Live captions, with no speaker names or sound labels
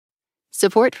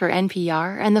Support for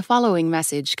NPR and the following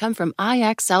message come from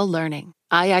IXL Learning.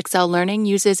 IXL Learning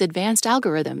uses advanced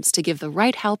algorithms to give the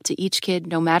right help to each kid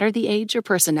no matter the age or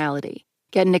personality.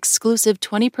 Get an exclusive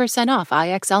 20% off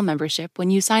IXL membership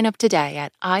when you sign up today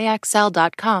at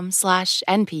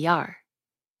IXL.com/NPR.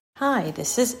 Hi,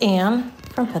 this is Anne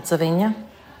from Pennsylvania.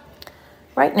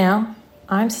 Right now,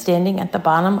 I'm standing at the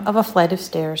bottom of a flight of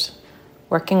stairs,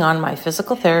 working on my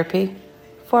physical therapy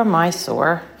for my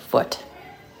sore foot.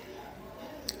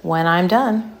 When I'm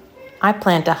done, I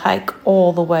plan to hike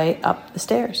all the way up the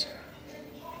stairs.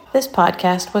 This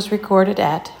podcast was recorded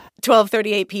at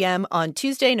 12:38 p.m. on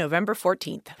Tuesday, November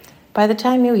 14th. By the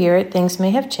time you hear it, things may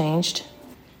have changed.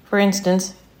 For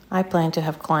instance, I plan to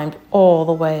have climbed all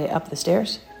the way up the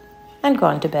stairs and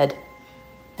gone to bed.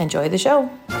 Enjoy the show.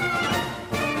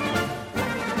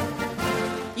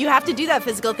 You have to do that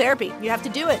physical therapy. You have to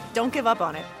do it. Don't give up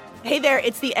on it. Hey there,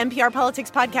 it's the NPR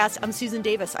Politics Podcast. I'm Susan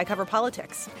Davis. I cover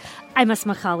politics. I'm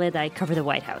Asma Khalid. I cover the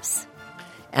White House.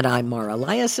 And I'm Mara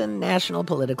Liasson, national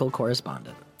political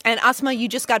correspondent. And Asma, you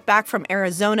just got back from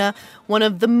Arizona, one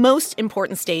of the most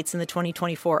important states in the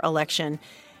 2024 election.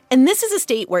 And this is a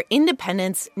state where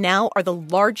independents now are the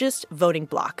largest voting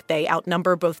bloc. They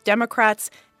outnumber both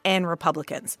Democrats and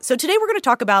Republicans. So today we're going to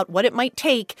talk about what it might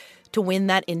take to win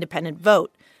that independent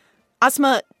vote.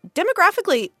 Asma,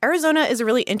 demographically, Arizona is a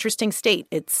really interesting state.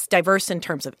 It's diverse in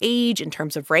terms of age, in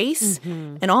terms of race,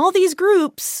 and all these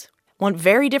groups want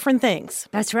very different things.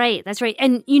 That's right. That's right.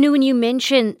 And, you know, when you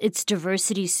mention its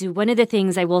diversity, Sue, one of the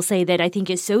things I will say that I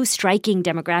think is so striking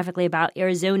demographically about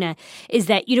Arizona is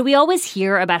that, you know, we always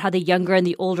hear about how the younger and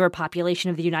the older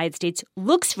population of the United States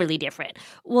looks really different.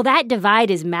 Well, that divide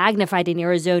is magnified in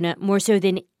Arizona more so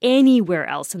than anywhere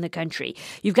else in the country.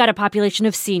 You've got a population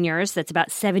of seniors that's about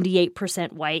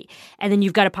 78% white, and then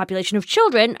you've got a population of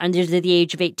children under the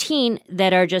age of 18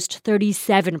 that are just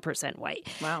 37% white.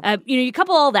 Wow. You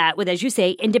couple all that with, as you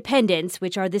say, independents,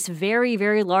 which are this very,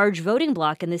 very large voting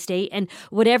bloc in the state, and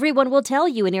what everyone will tell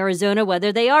you in Arizona,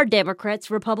 whether they are Democrats,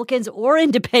 Republicans, or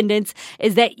independents,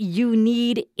 is that you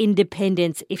need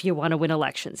independents if you want to win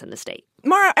elections in the state.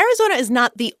 Mara, Arizona is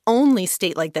not the only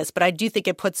state like this, but I do think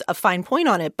it puts a fine point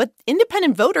on it. But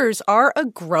independent voters are a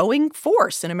growing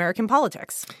force in American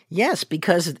politics. Yes,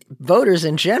 because voters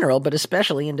in general, but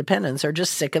especially independents, are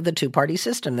just sick of the two-party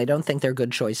system. They don't think they're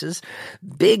good choices.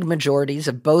 Big majorities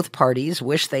of both parties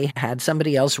wish they had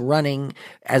somebody else running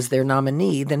as their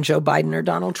nominee than Joe Biden or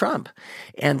Donald Trump.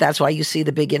 And that's why you see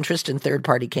the big interest in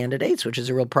third-party candidates, which is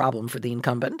a real problem for the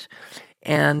incumbent.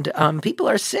 And people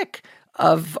are sick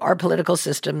of our political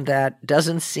system that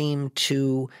doesn't seem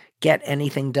to get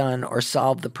anything done or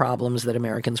solve the problems that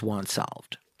Americans want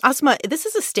solved. Asma, this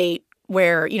is a state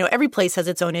where, you know, every place has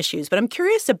its own issues, but I'm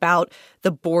curious about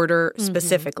the border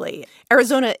specifically.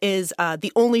 Arizona is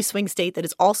the only swing state that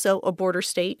is also a border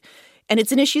state. And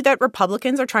it's an issue that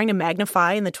Republicans are trying to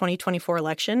magnify in the 2024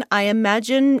 election. I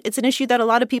imagine it's an issue that a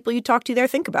lot of people you talk to there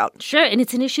think about. Sure. And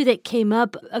it's an issue that came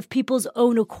up of people's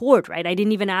own accord, right? I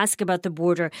didn't even ask about the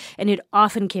border, and it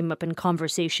often came up in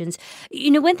conversations.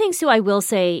 You know, one thing, Sue, I will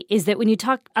say is that when you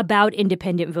talk about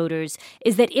independent voters,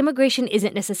 is that immigration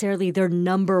isn't necessarily their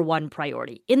number one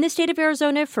priority. In the state of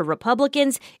Arizona, for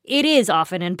Republicans, it is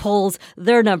often in polls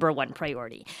their number one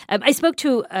priority. I spoke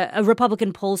to a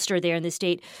Republican pollster there in the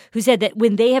state who said that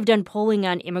when they have done polling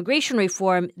on immigration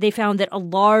reform, they found that a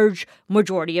large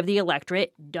majority of the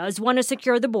electorate does want to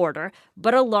secure the border,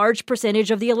 but a large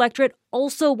percentage of the electorate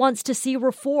also wants to see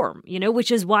reform, you know, which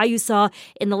is why you saw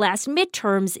in the last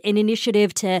midterms an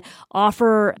initiative to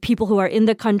offer people who are in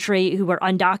the country, who are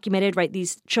undocumented, right,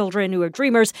 these children who are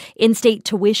dreamers, in-state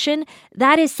tuition.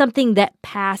 That is something that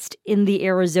passed in the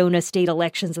Arizona state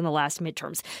elections in the last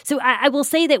midterms. So I will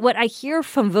say that what I hear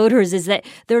from voters is that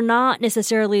they're not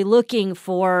necessarily looking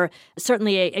for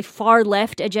certainly a far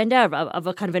left agenda of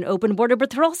a kind of an open border, but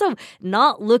they're also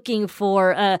not looking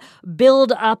for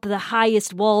build up the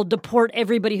highest wall, deport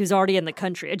everybody who's already in the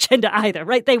country agenda either,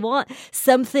 right? They want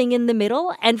something in the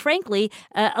middle. And frankly,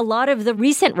 a lot of the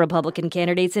recent Republican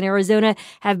candidates in Arizona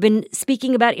have been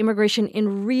speaking about immigration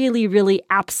in really, really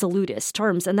absolutist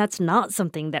terms. And that's not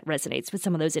something that resonates with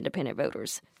some of those independent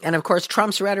voters. And of course,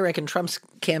 Trump's rhetoric and Trump's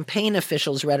campaign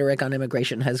officials' rhetoric on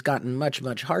immigration has gotten much,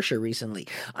 much harsher recently.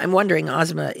 I'm wondering,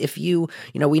 Asma, if you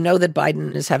know, we know that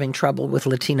Biden is having trouble with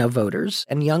Latino voters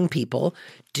and young people.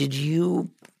 Did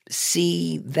you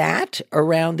see that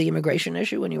around the immigration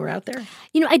issue when you were out there?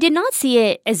 I did not see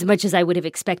it as much as I would have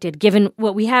expected, given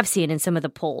what we have seen in some of the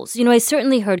polls. I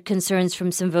certainly heard concerns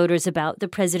from some voters about the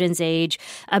president's age,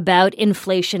 about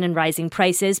inflation and rising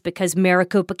prices, because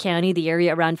Maricopa County, the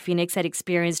area around Phoenix, had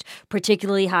experienced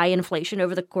particularly high inflation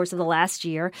over the course of the last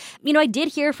year. I did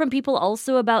hear from people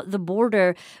also about the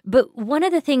border, but one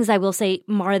of the things I will say,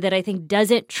 Mara, that I think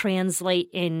doesn't translate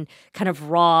in kind of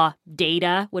raw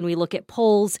data when we look at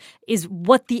polls is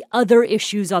what the other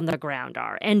issues on the ground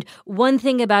are. And one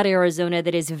thing about Arizona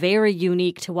that is very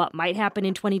unique to what might happen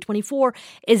in 2024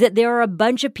 is that there are a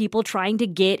bunch of people trying to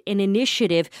get an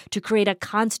initiative to create a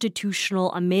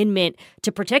constitutional amendment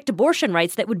to protect abortion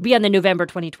rights that would be on the November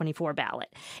 2024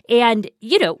 ballot. And,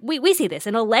 we see this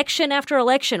in election after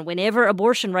election. Whenever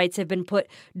abortion rights have been put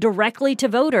directly to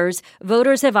voters,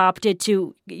 voters have opted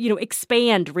to,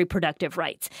 expand reproductive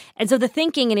rights. And so the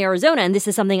thinking in Arizona, and this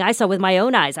is something I saw with my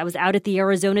own eyes, I was out at the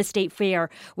Arizona State Fair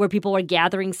where people were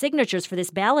gathering signatures for this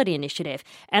ballot initiative.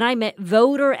 And I met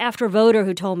voter after voter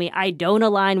who told me, I don't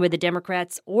align with the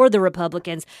Democrats or the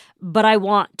Republicans, but I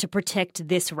want to protect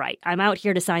this right. I'm out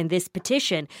here to sign this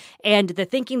petition. And the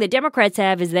thinking the Democrats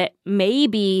have is that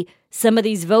maybe some of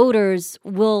these voters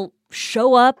will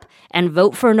show up and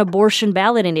vote for an abortion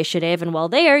ballot initiative, and while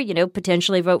there,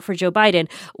 potentially vote for Joe Biden.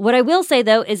 What I will say,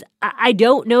 though, is I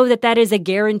don't know that that is a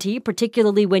guarantee,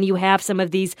 particularly when you have some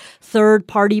of these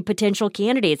third-party potential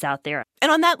candidates out there.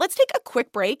 And on that, let's take a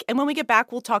quick break, and when we get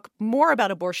back, we'll talk more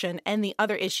about abortion and the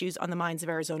other issues on the minds of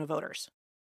Arizona voters.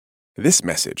 This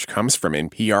message comes from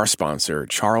NPR sponsor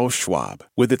Charles Schwab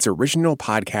with its original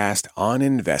podcast on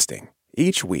investing.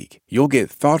 Each week, you'll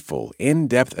get thoughtful,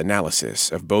 in-depth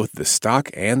analysis of both the stock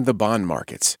and the bond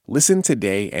markets. Listen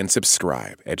today and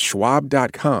subscribe at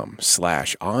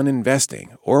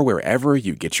schwab.com/oninvesting or wherever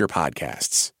you get your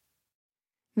podcasts.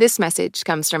 This message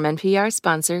comes from NPR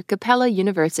sponsor Capella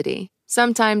University.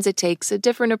 Sometimes it takes a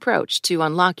different approach to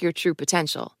unlock your true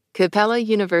potential. Capella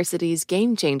University's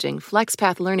game-changing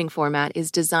FlexPath learning format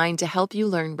is designed to help you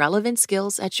learn relevant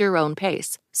skills at your own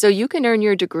pace, so you can earn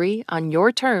your degree on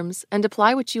your terms and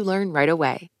apply what you learn right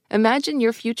away. Imagine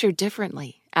your future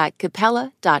differently at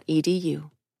capella.edu.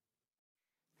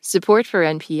 Support for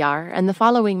NPR and the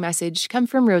following message come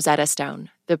from Rosetta Stone,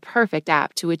 the perfect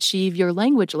app to achieve your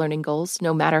language learning goals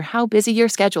no matter how busy your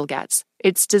schedule gets.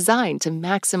 It's designed to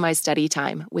maximize study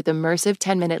time with immersive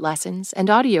 10-minute lessons and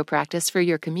audio practice for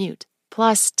your commute.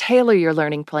 Plus, tailor your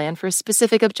learning plan for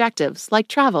specific objectives like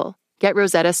travel. Get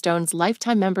Rosetta Stone's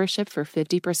lifetime membership for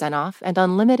 50% off and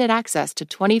unlimited access to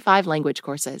 25 language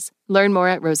courses. Learn more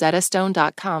at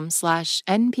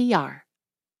rosettastone.com/NPR.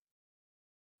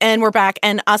 And we're back.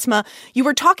 And Asma, you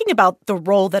were talking about the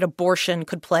role that abortion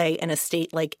could play in a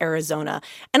state like Arizona.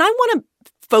 And I want to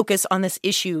focus on this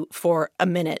issue for a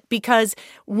minute, because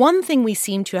one thing we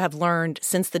seem to have learned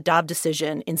since the Dobbs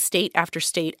decision in state after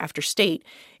state after state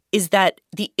is that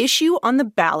the issue on the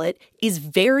ballot is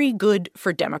very good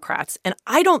for Democrats. And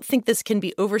I don't think this can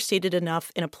be overstated enough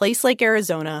in a place like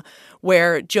Arizona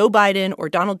where Joe Biden or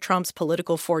Donald Trump's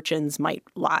political fortunes might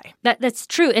lie. That's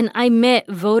true. And I met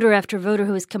voter after voter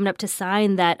who was coming up to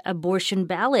sign that abortion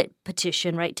ballot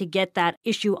petition, right, to get that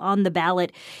issue on the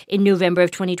ballot in November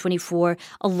of 2024.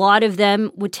 A lot of them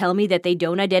would tell me that they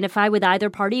don't identify with either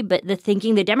party, but the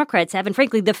thinking the Democrats have, and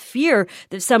frankly, the fear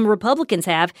that some Republicans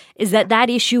have, is that that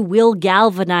issue will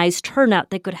galvanize turnout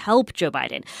that could help Joe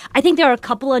Biden. I think there are a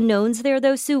couple unknowns there,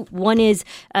 though, Sue. One is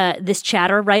this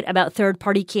chatter, right, about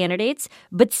third-party candidates.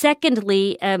 But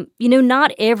secondly,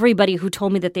 not everybody who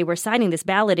told me that they were signing this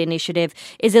ballot initiative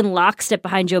is in lockstep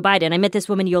behind Joe Biden. I met this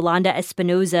woman, Yolanda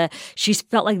Espinoza. She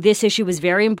felt like this issue was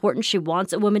very important. She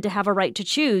wants a woman to have a right to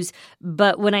choose.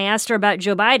 But when I asked her about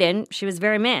Joe Biden, she was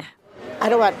very meh. I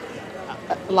don't want,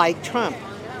 like Trump.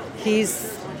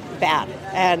 He's bad.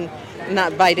 And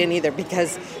not Biden either,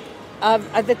 because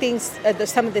of the things,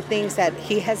 some of the things that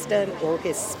he has done, or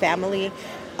his family,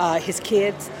 his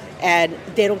kids, and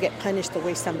they don't get punished the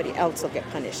way somebody else will get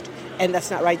punished. And that's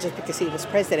not right. Just because he was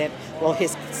president, well,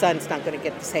 his son's not going to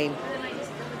get the same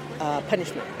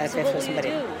punishment as if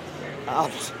somebody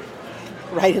else.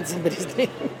 Write in somebody's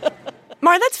name.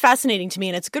 Mara, that's fascinating to me,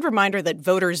 and it's a good reminder that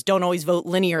voters don't always vote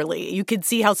linearly. You could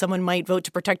see how someone might vote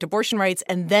to protect abortion rights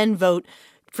and then vote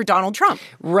for Donald Trump.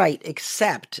 Right,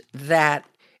 except that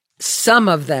some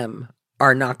of them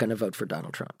are not going to vote for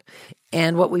Donald Trump.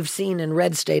 And what we've seen in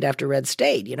red state after red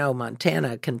state,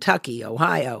 Montana, Kentucky,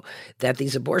 Ohio, that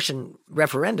these abortion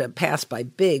referenda pass by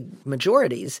big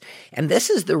majorities. And this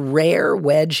is the rare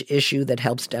wedge issue that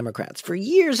helps Democrats. For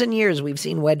years and years, we've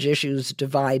seen wedge issues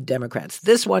divide Democrats.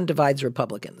 This one divides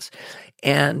Republicans.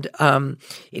 And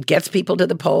it gets people to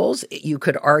the polls. You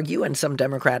could argue, and some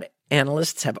Democrat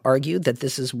analysts have argued, that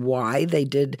this is why they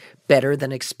did better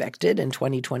than expected in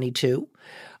 2022.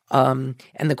 And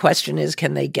the question is,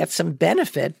 can they get some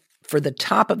benefit for the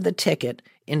top of the ticket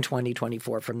in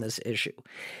 2024 from this issue?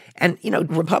 And,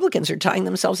 Republicans are tying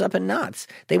themselves up in knots.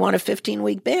 They want a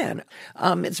 15-week ban.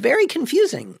 It's very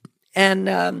confusing.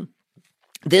 And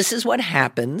this is what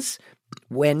happens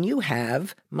when you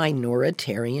have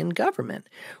minoritarian government.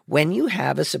 When you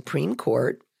have a Supreme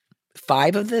Court,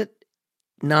 5 of the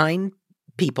 9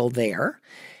 people there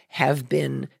have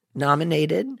been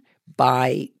nominated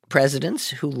by presidents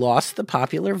who lost the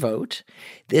popular vote.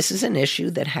 This is an issue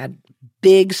that had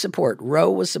big support. Roe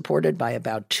was supported by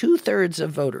about 2/3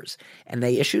 of voters, and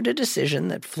they issued a decision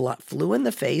that flew in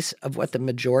the face of what the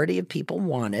majority of people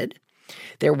wanted.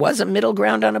 There was a middle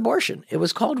ground on abortion. It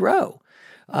was called Roe.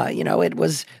 It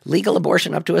was legal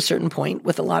abortion up to a certain point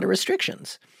with a lot of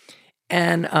restrictions.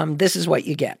 And this is what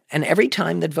you get. And every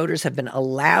time that voters have been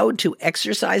allowed to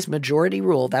exercise majority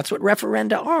rule, that's what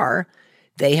referenda are,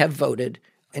 they have voted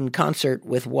in concert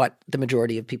with what the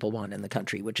majority of people want in the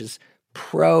country, which is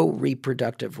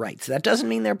pro-reproductive rights. That doesn't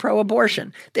mean they're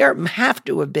pro-abortion. There have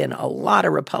to have been a lot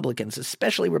of Republicans,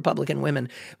 especially Republican women,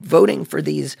 voting for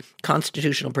these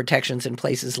constitutional protections in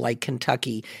places like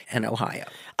Kentucky and Ohio.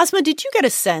 Asma, did you get a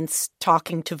sense,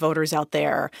 talking to voters out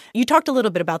there, you talked a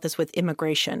little bit about this with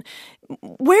immigration,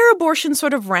 where abortion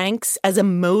sort of ranks as a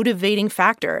motivating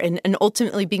factor and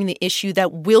ultimately being the issue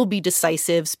that will be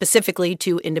decisive specifically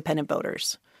to independent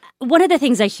voters? One of the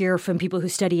things I hear from people who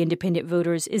study independent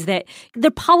voters is that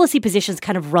their policy positions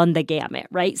kind of run the gamut,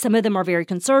 right? Some of them are very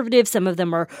conservative. Some of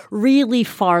them are really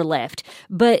far left.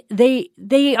 But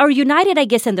they are united, I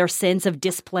guess, in their sense of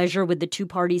displeasure with the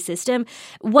two-party system.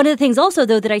 One of the things also,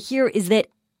 though, that I hear is that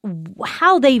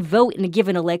how they vote in a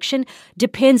given election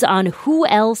depends on who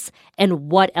else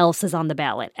and what else is on the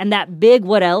ballot. And that big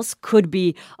what else could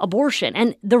be abortion.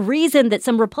 And the reason that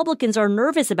some Republicans are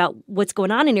nervous about what's going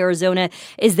on in Arizona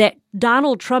is that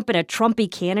Donald Trump and a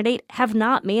Trumpy candidate have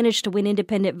not managed to win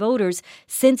independent voters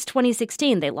since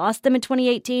 2016. They lost them in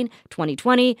 2018,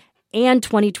 2020, and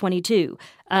 2022.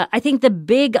 I think the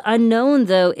big unknown,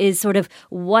 though, is sort of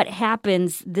what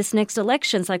happens this next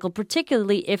election cycle,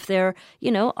 particularly if there,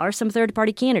 are some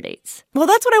third-party candidates. Well,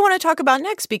 that's what I want to talk about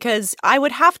next, because I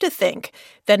would have to think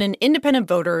that an independent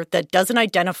voter that doesn't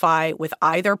identify with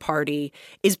either party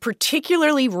is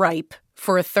particularly ripe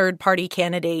for a third-party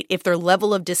candidate if their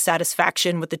level of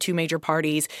dissatisfaction with the two major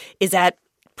parties is at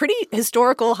pretty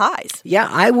historical highs. Yeah,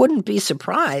 I wouldn't be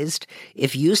surprised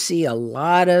if you see a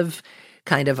lot of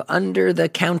kind of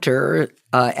under-the-counter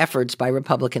efforts by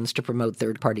Republicans to promote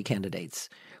third-party candidates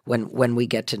when we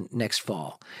get to next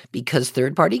fall, because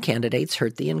third-party candidates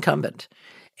hurt the incumbent.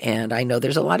 And I know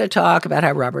there's a lot of talk about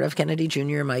how Robert F. Kennedy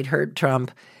Jr. might hurt Trump.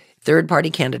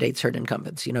 Third-party candidates hurt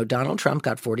incumbents. Donald Trump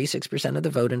got 46% of the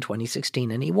vote in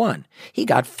 2016, and he won. He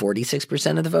got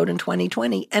 46% of the vote in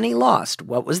 2020, and he lost.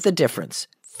 What was the difference?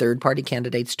 Third-party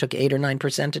candidates took 8 or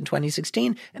 9% in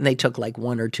 2016, and they took like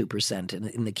 1 or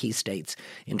 2% in the key states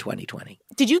in 2020.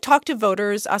 Did you talk to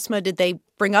voters, Asma? Did they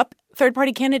bring up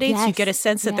third-party candidates? Yes. You get a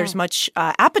sense that there's much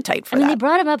appetite for that. They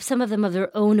brought them up, some of them of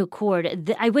their own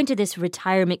accord. I went to this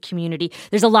retirement community.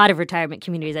 There's a lot of retirement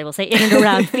communities, I will say, in and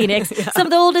around Phoenix. Yeah. Some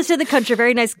of the oldest in the country,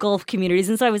 very nice golf communities.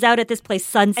 And so I was out at this place,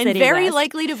 Sun City And very West.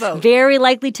 likely to vote. Very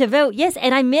likely to vote, yes.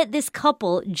 And I met this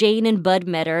couple, Jane and Bud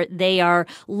Metter. They are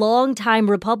longtime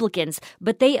Republicans,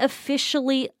 but they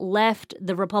officially left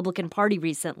the Republican Party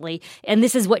recently. And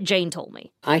this is what Jane told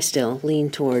me. I still lean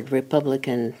toward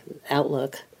Republican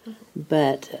outlook,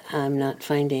 but I'm not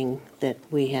finding that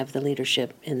we have the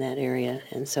leadership in that area.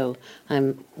 And so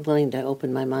I'm willing to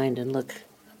open my mind and look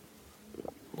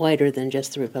wider than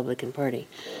just the Republican Party.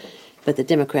 But the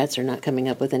Democrats are not coming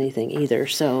up with anything either.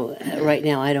 So right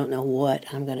now, I don't know what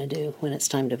I'm going to do when it's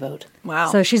time to vote.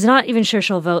 Wow. So she's not even sure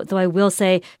she'll vote, though I will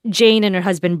say Jane and her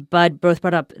husband Bud both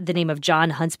brought up the name of John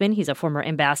Huntsman. He's a former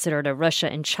ambassador to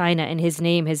Russia and China, and his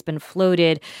name has been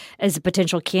floated as a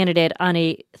potential candidate on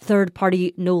a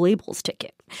third-party no-labels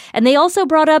ticket. And they also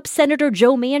brought up Senator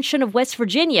Joe Manchin of West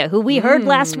Virginia, who we heard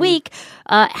last week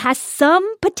has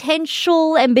some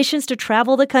potential ambitions to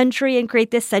travel the country and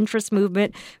create this centrist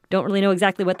movement. Don't really know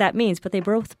exactly what that means, but they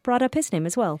both brought up his name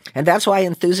as well. And that's why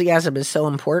enthusiasm is so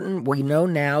important. We know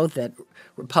now that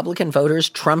Republican voters,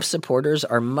 Trump supporters,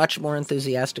 are much more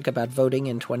enthusiastic about voting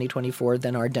in 2024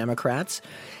 than are Democrats.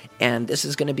 And this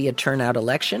is going to be a turnout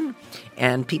election,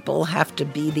 and people have to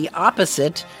be the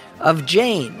opposite of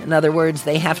Jane. In other words,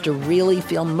 they have to really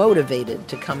feel motivated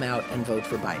to come out and vote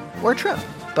for Biden or Trump.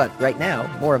 But right now,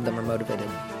 more of them are motivated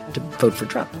to vote for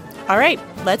Trump. All right,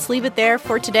 let's leave it there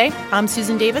for today. I'm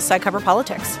Susan Davis. I cover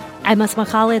politics. I'm Asma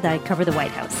Khalid. I cover the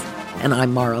White House. And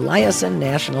I'm Mara Liasson,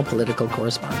 national political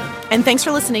correspondent. And thanks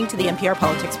for listening to the NPR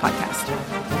Politics Podcast.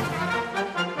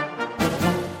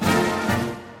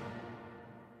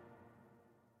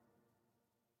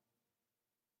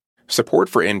 Support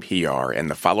for NPR and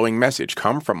the following message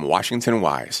come from Washington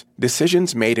Wise.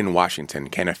 Decisions made in Washington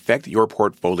can affect your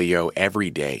portfolio every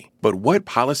day. But what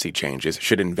policy changes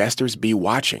should investors be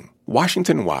watching?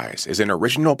 Washington Wise is an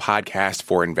original podcast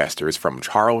for investors from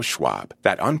Charles Schwab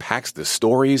that unpacks the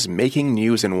stories making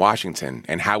news in Washington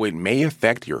and how it may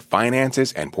affect your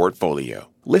finances and portfolio.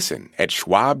 Listen at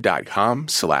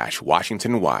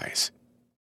schwab.com/WashingtonWise.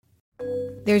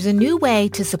 There's a new way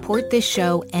to support this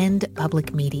show and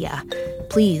public media.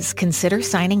 Please consider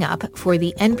signing up for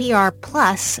the NPR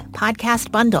Plus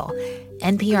podcast bundle.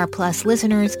 NPR Plus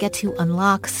listeners get to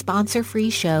unlock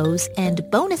sponsor-free shows and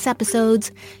bonus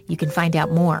episodes. You can find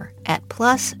out more at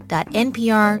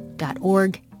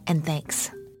plus.npr.org. And thanks.